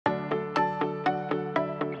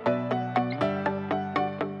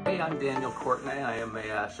I'm Daniel Courtenay. I am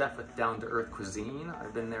a chef at Down to Earth Cuisine.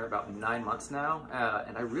 I've been there about 9 months now,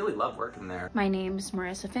 and I really love working there. My name's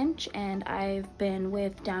Marissa Finch, and I've been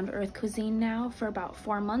with Down to Earth Cuisine now for about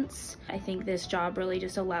 4 months. I think this job really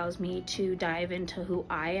just allows me to dive into who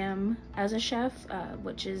I am as a chef,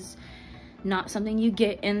 which is not something you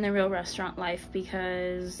get in the real restaurant life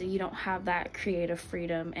because you don't have that creative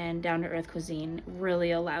freedom, and Down to Earth Cuisine really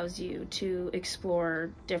allows you to explore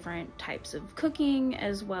different types of cooking,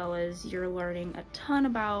 as well as you're learning a ton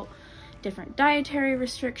about different dietary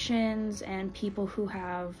restrictions and people who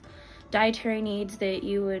have dietary needs that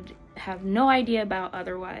you would have no idea about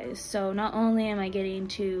otherwise. So not only am I getting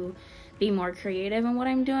to be more creative in what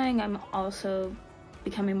I'm doing, I'm also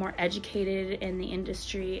becoming more educated in the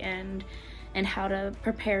industry and how to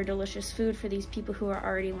prepare delicious food for these people who are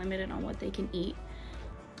already limited on what they can eat.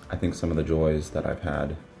 I think some of the joys that I've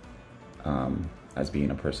had as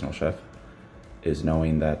being a personal chef is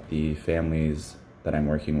knowing that the families that I'm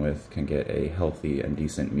working with can get a healthy and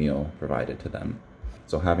decent meal provided to them.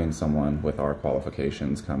 So having someone with our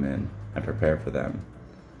qualifications come in and prepare for them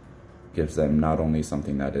gives them not only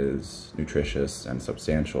something that is nutritious and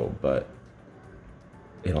substantial, but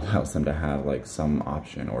it allows them to have like some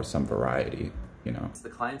option or some variety, you know. The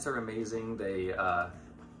clients are amazing. They, a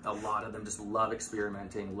lot of them just love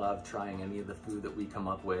experimenting, love trying any of the food that we come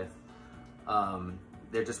up with.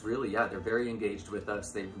 They're just really, they're very engaged with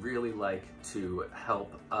us. They really like to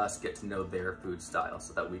help us get to know their food style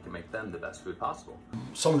so that we can make them the best food possible.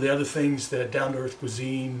 Some of the other things that Down to Earth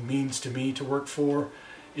Cuisine means to me to work for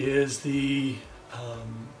is the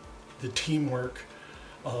teamwork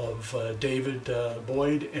of David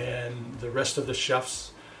Boyd and the rest of the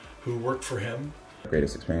chefs who work for him. The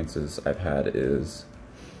greatest experiences I've had is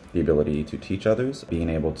the ability to teach others,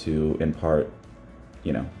 being able to impart,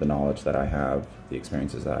 you know, the knowledge that I have, the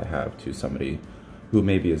experiences that I have to somebody who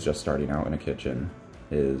maybe is just starting out in a kitchen.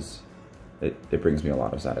 It brings me a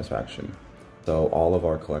lot of satisfaction. So all of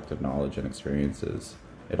our collective knowledge and experiences,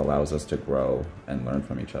 it allows us to grow and learn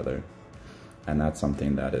from each other. And that's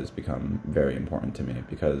something that has become very important to me,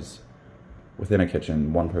 because within a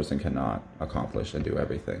kitchen, one person cannot accomplish and do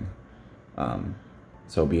everything.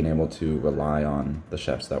 So being able to rely on the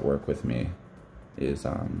chefs that work with me is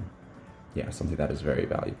something that is very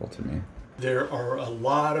valuable to me. There are a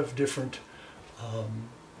lot of different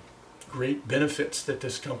great benefits that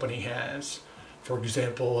this company has. For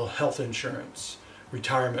example, health insurance,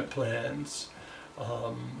 retirement plans,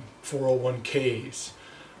 401ks.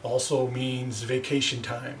 Also means vacation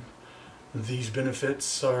time. These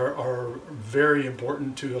benefits are very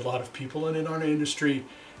important to a lot of people, and in our industry,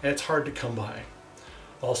 it's hard to come by.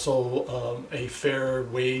 Also, a fair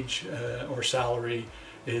wage or salary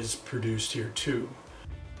is produced here too.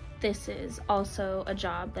 This is also a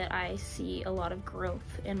job that I see a lot of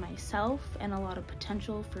growth in myself and a lot of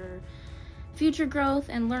potential for future growth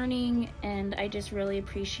and learning, and I just really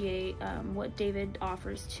appreciate what David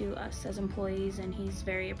offers to us as employees, and he's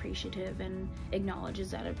very appreciative and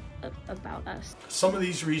acknowledges that about us. Some of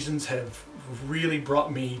these reasons have really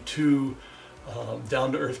brought me to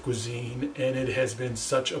Down to Earth Cuisine, and it has been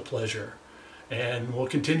such a pleasure and will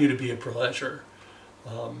continue to be a pleasure.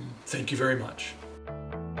 Thank you very much.